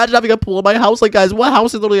sick. Imagine having a pool in my house. Like, guys, what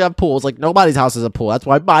houses literally have pools? Like, nobody's house has a pool. That's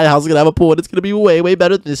why my house is gonna have a pool, and it's gonna be way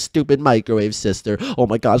better than this stupid Microwave Sister. Oh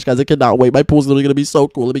my gosh, guys, I cannot wait. My pool's literally gonna be so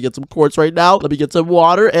cool. Let me get some quartz right now. Let me get some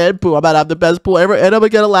water, and boom, I'm about to have the best pool ever. And I'm gonna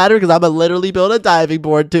get a ladder because I'm gonna literally build a diving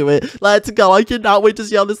board to it. Let's go. I cannot wait to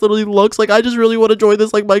see how this literally looks. Like, I just really want to join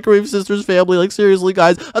this, like, Microwave Sisters family. Like, seriously,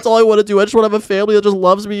 guys, that's all I want to do. I just want to have a family that just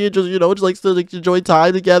loves me and just, you know, just likes to, like, enjoy time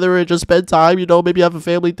time together and just spend time, you know, maybe have a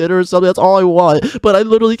family dinner or something. That's all I want. But I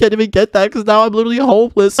literally can't even get that because now I'm literally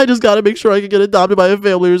homeless. I just gotta make sure I can get adopted by a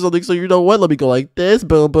family or something. So you know what? Let me go like this.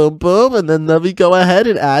 Boom, boom, boom. And then let me go ahead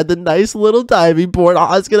and add the nice little diving board.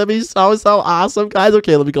 Oh, it's gonna be so awesome, guys.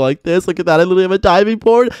 Okay, let me go like this. Look at that. I literally have a diving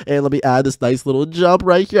board. And let me add this nice little jump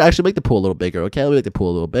right here. Actually, make the pool a little bigger. Okay, let me make the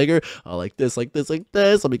pool a little bigger. Like this, like this, like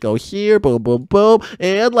this. Let me go here. Boom, boom, boom.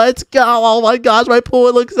 And let's go. Oh my gosh, my pool,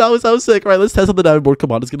 it looks so sick. All right, let's test on the diving board.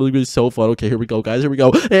 Come on, it's gonna be so fun. Okay, here we go, guys. Here we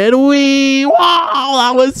go. And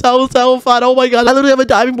wow, that was so fun. Oh my gosh, I literally have a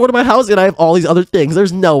diving board in my house and I have all these other things.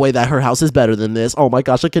 There's no way that her house is better than this. Oh my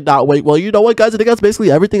gosh, I cannot wait. Well, you know what, guys? I think that's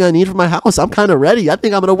basically everything I need for my house. I'm kind of ready. I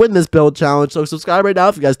think I'm gonna win this build challenge. So subscribe right now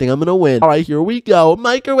if you guys think I'm gonna win. All right, here we go.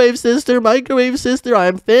 Microwave sister,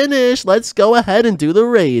 I'm finished. Let's go ahead and do the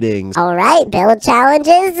ratings. All right, build challenge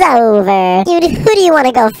is over. Dude, who do you want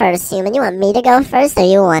to go first, human? You want me to go first or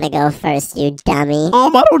you want to go first, you dummy?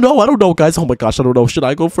 I don't know, guys. Oh my gosh, I don't know. Should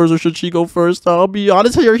I go first or should she go first? I'll be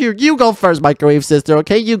honest. Here, you go first, microwave sister.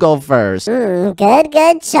 Okay, you go first.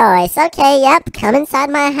 Good choice. Okay, yep, come inside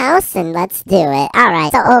my house and let's do it. All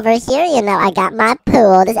right, so over here, you know, I got my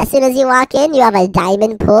pool. As soon as you walk in, you have a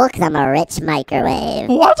diamond pool because I'm a rich microwave.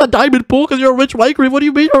 What's a diamond pool? Because you're a rich microwave? What do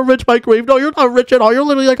you mean you're a rich microwave? No, you're not rich at all. You're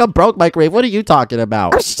literally like a broke microwave. What are you talking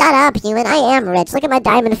about? Oh, shut up, human. I am rich. Look at my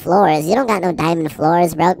diamond floors. You don't got no diamond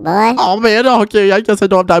floors, broke boy. Oh, man. Okay, I guess I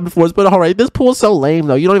don't have diamond floors, but all right. This pool's so lame,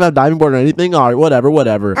 though. You don't even have diamond board or anything. All right,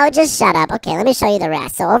 whatever. Oh, just shut up. Okay, let me show you the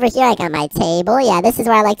rest. So over here, I got my table. Yeah, this is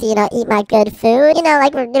where I like to, you know, eat my good food. You know,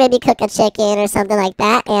 like maybe cook a chicken or something like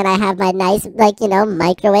that. And I have my nice, like, you know,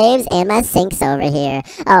 microwaves and my sinks over here.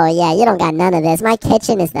 Oh, yeah, you don't got none of this. My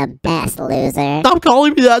kitchen is the best, loser. Stop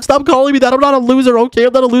calling me that. I'm not a loser, okay?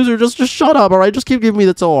 I'm not a loser. Just shut up, all right? Just keep giving me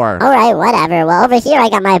the tour. All right, whatever. Well, over here, I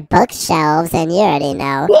got my bookshelves, and you already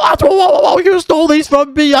know. What? Whoa, you stole these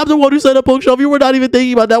from me. I'm the one who said a bookshelf. You were not even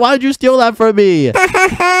thinking about that. Why did you steal that from me?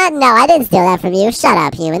 No, I didn't steal that from you. Shut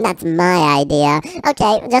up, human. That's my idea.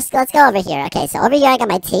 Okay, let's go over here. Okay, so over here, I got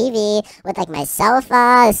my TV with, like, my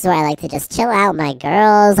sofa. This is where I like to just chill out with my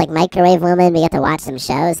girls, like Microwave Woman. We get to watch some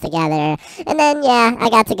shows together. And then, yeah, I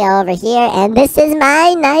got to go over here, and this is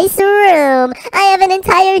my nice room. I have an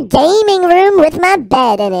entire gaming room with my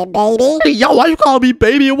bed in it, baby. Hey, yo, why you call me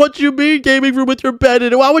baby? And what you mean gaming room with your bed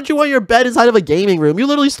in it? Why would you want your bed inside of a gaming room? You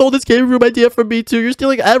literally stole this gaming room idea from me too. You're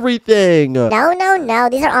stealing everything. No.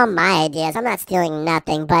 These are all my ideas. I'm not stealing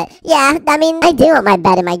nothing. But yeah, I mean, I do want my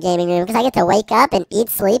bed in my gaming room because I get to wake up and eat,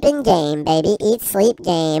 sleep, and game, baby. Eat, sleep,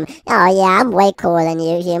 game. Oh yeah, I'm way cooler than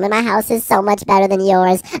you, human. My house is so much better than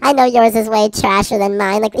yours. I know yours is way trashier than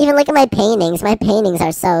mine. Like, even look at my paintings. My paintings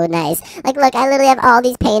are so nice. Like, look, I literally have all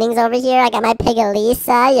these paintings over here. I got my pig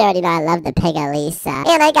Elisa. You already know I love the pig Elisa.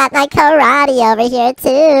 And I got my karate over here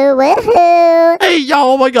too. Woohoo! Hey, yo,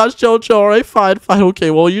 oh my gosh, chill. All right, fine.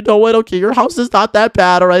 Okay, well, you know what? Okay, your house is not that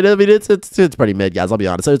bad, all right? I mean, it's pretty mid, guys. I'll be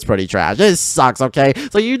honest. It's pretty trash. It sucks, okay?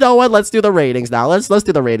 So you know what? Let's do the ratings now. Let's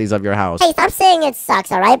do the ratings of your house. Hey, stop saying it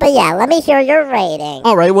sucks, all right? But yeah, let me hear your rating.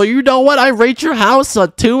 All right, well, you know what? I rate your house a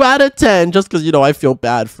 2 out of 10 just because, you know, I feel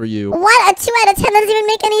bad for you. What? A 2 out of 10? That doesn't even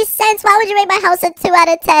make any sense. Why would you rate my house a 2 out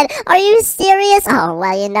of 10? Are you serious? Oh,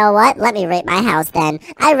 well, you know what? Let me rate my house then.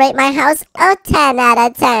 I rate my house a 10 out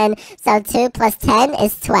of 10. So 2 plus 10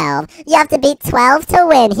 is 12. You have to beat 12 to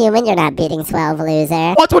win, human. You're not beating 12,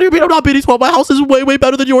 loser. What do you mean I'm not beating 12? My house is way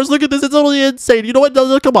better than yours. Look at this. It's totally insane. You know what?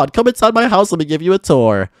 No, come on. Come inside my house. Let me give you a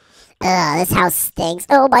tour. Ugh, this house stinks.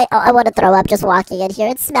 Oh, I want to throw up just walking in here.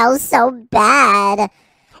 It smells so bad.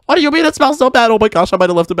 What do you mean it smells so bad? Oh my gosh, I might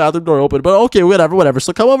have left the bathroom door open. But okay, whatever.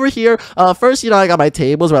 So come over here. First, you know, I got my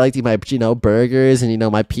tables where I like to eat my, you know, burgers and, you know,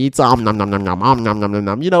 my pizza.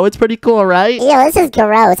 You know, it's pretty cool, right? Ew, this is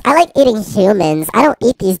gross. I like eating humans. I don't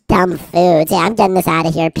eat these dumb foods. Yeah, I'm getting this out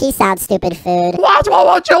of here. Peace out, stupid food.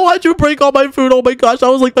 Why'd you break all my food? Oh my gosh, that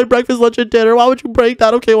was like my breakfast, lunch, and dinner. Why would you break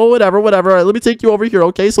that? Okay, well, whatever. All right, let me take you over here,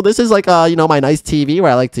 okay? So this is like, you know, my nice TV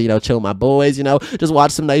where I like to, you know, chill with my boys, you know, just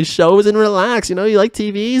watch some nice shows and relax. You know, you like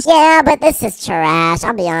TVs? Yeah, but this is trash.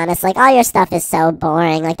 I'll be honest. Like, all your stuff is so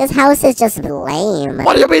boring. Like, this house is just lame.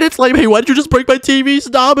 What do you mean it's lame? Hey, why did you just break my TV?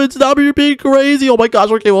 Stop it. You're being crazy. Oh my gosh.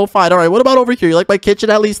 Okay, well, fine. All right, what about over here? You like my kitchen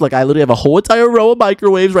at least? Look, I literally have a whole entire row of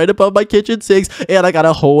microwaves right above my kitchen sinks, and I got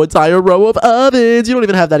a whole entire row of ovens. You don't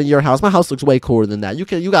even have that in your house. My house looks way cooler than that. You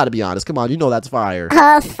gotta be honest. Come on, you know that's fire.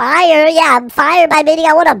 Fire? Yeah, fire by meaning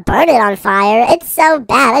I want to burn it on fire. It's so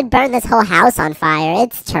bad. I'd burn this whole house on fire.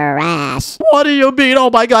 It's trash. What do you mean? Oh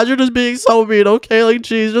my gosh. god, you're just being so mean, okay? Like,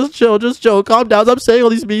 jeez, just chill. Calm down. I'm saying all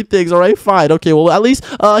these mean things, all right? Fine. Okay, well, at least,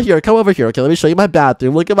 here, come over here. Okay, let me show you my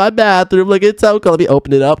bathroom. Look at my bathroom. Look at so cool. Let me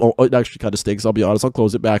open it up. Oh, it actually kind of stinks, I'll be honest. I'll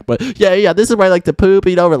close it back. But yeah, this is where I like to poop,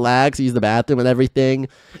 you know, relax, use the bathroom and everything.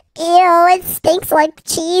 Ew, it stinks like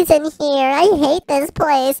cheese in here. I hate this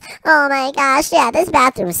place. Oh my gosh, yeah, this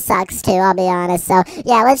bathroom sucks too, I'll be honest. So,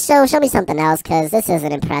 yeah, let's show me something else, because this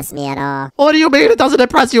doesn't impress me at all. What do you mean it doesn't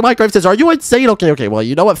impress you, Microwave Sister? Are you insane? Okay, well,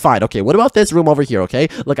 you know what? Fine. Okay, what about this room over here, okay?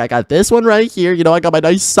 Look, I got this one right here. You know, I got my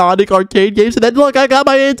nice Sonic arcade games, and then look, I got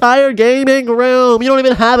my entire gaming room. You don't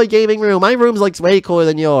even have a gaming room. My room's like way cooler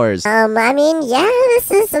than yours. I mean, yeah,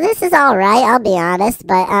 this is all right, I'll be honest,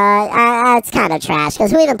 but it's kind of trash,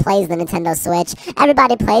 because who even plays the Nintendo Switch?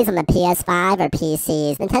 Everybody plays on the PS5 or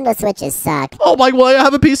PCs. Nintendo Switches suck. Oh my, well, I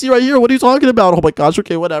have a PC right here. What are you talking about? Oh my gosh,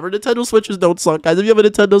 okay, whatever. Nintendo Switches don't suck, guys. If you have a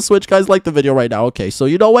Nintendo Switch, guys, like the video right now. Okay, so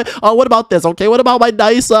you know what? What about this? Okay, what about my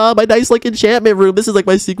nice like enchantment room? This is like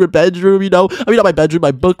my secret bedroom, you know? I mean, not my bedroom,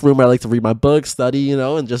 my book room where I like to read my books, study, you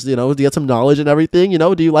know, and just, you know, get some knowledge and everything, you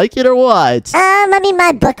know? Do you like it or what? I mean,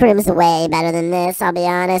 my book room's way better than this, I'll be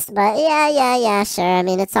honest, but yeah, sure. I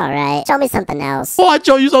mean, it's all right. Show me something else. Oh, I'd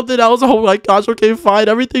show you something else. Oh my gosh, okay, fine.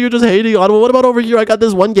 Everything you're just hating on. Well, what about over here? I got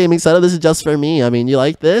this one gaming setup. This is just for me. I mean, you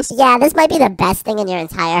like this? Yeah, this might be the best thing in your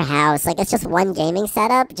entire house. Like, it's just one gaming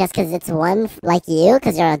setup, just because it's one like you,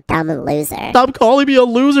 because you're a dumb loser. Stop calling me a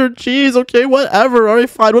loser. Jeez, okay, whatever. All right,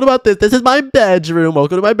 fine. What about this? This is my bedroom.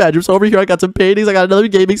 Welcome to my bedroom. So over here, I got some paintings. I got another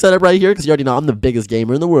gaming setup right here, because you already know I'm the biggest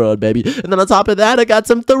gamer in the world, baby. And then on top of that, I got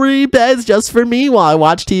some 3 beds just for me while I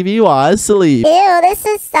watch TV while I sleep. Ew, this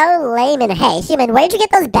is so lame. And hey, human, where'd you get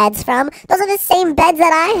those beds from? Those are the same beds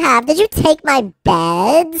that I have. Did you take my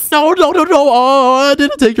beds? No. I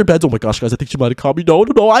didn't take your beds. Oh my gosh, guys, I think she might have called me. No.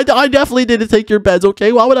 I definitely didn't take your beds,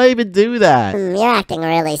 okay? Why would I even do that? You're acting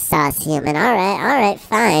really sus, human. All right,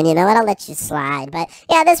 fine. You know what? I'll let you slide. But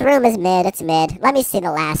yeah, this room is mid. It's mid. Let me see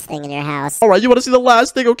the last thing in your house. All right, you want to see the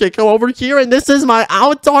last thing? Okay, come over here, and this is my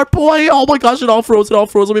outdoor play. Oh my gosh, it all froze.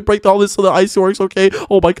 Let me break all this so the ice works, okay?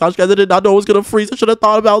 Oh my gosh, guys, I did not know it was gonna freeze. I should have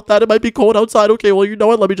thought about that. It might be cold outside. Okay, well, you know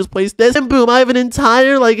what? Let me just place this, and boom, I have an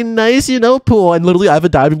entire, like, nice, you know, pool. And literally, I have a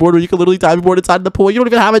diving board where you can literally diving board inside the pool. You don't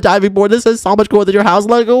even have a diving board. This is so much cooler than your house.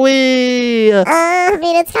 Look, wee. I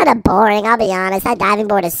mean, it's kind of boring, I'll be honest. That diving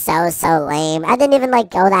board is so lame. I didn't even, like,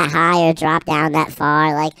 go that high or drop down that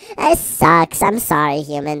far. Like, it sucks. I'm sorry,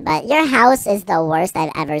 human, but your house is the worst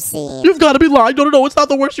I've ever seen. You've got to be lying. No, it's not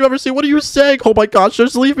the worst you've ever seen. What are you saying? Oh my gosh,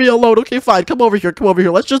 just leave me alone. Okay, fine. Come over here.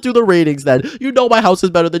 Let's just do the ratings then. You know my house is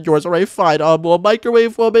better than yours. All right, fine. Well,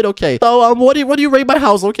 microwave woman. Okay. So, what do you rate my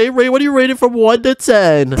house? Okay, what do you rate it from 1 to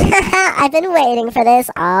 10? I've been waiting for this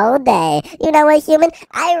all day. You know what, human?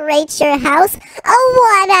 I rate your house a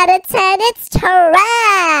 1 out of 10. It's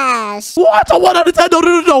trash. What? A 1 out of 10?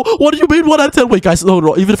 No. What do you mean 1 out of 10? Wait, guys.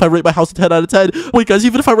 No. Even if I rate my house a 10 out of 10. Wait, guys.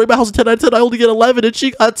 Even if I rate my house a 10 out of 10, I only get 11 and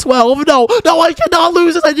she got 12. No, I cannot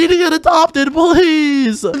lose this. I need to get adopted,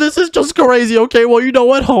 please. This is just crazy. Okay, well, you know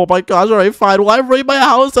what? Oh my gosh. All right, fine. Well, I rate my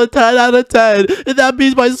house a 10 out of 10. And that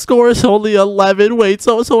means my score is only 11. Wait,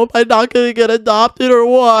 so am I not going to get adopted or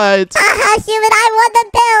what? Human, I won the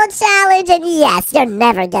build challenge, and yes, you're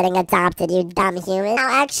never getting adopted, you dumb human. Now,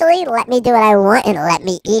 actually, let me do what I want, and let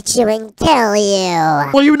me eat you and kill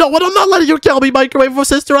you. Well, you know what? I'm not letting you kill me, microwave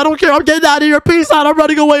sister. I don't care. I'm getting out of here. Peace out. I'm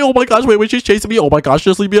running away. Oh my gosh. Wait, she's chasing me. Oh my gosh.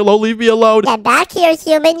 Just leave me alone. Leave me alone. Get back here,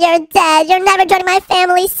 human. You're dead. You're never joining my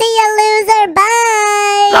family. See you, loser.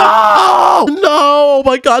 Bye. No. Oh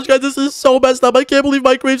my gosh, guys. This is so messed up. I can't believe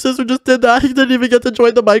Microwave Sister just did that. He didn't even get to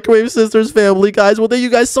join the Microwave Sisters family, guys. Well, thank you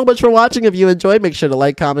guys so much for watching. If you enjoyed, make sure to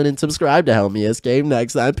like, comment, and subscribe to help me escape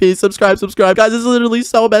next time. Peace. Subscribe. Guys, this is literally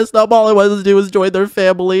so messed up. All I wanted to do was join their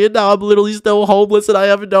family, and now I'm literally still homeless, and I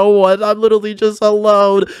have no one. I'm literally just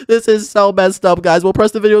alone. This is so messed up, guys. We'll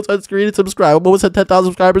press the video on screen and subscribe. I'm almost at 10,000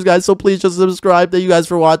 subscribers, guys, so please just subscribe. Thank you guys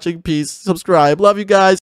for watching. Peace. Subscribe. Love you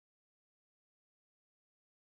guys.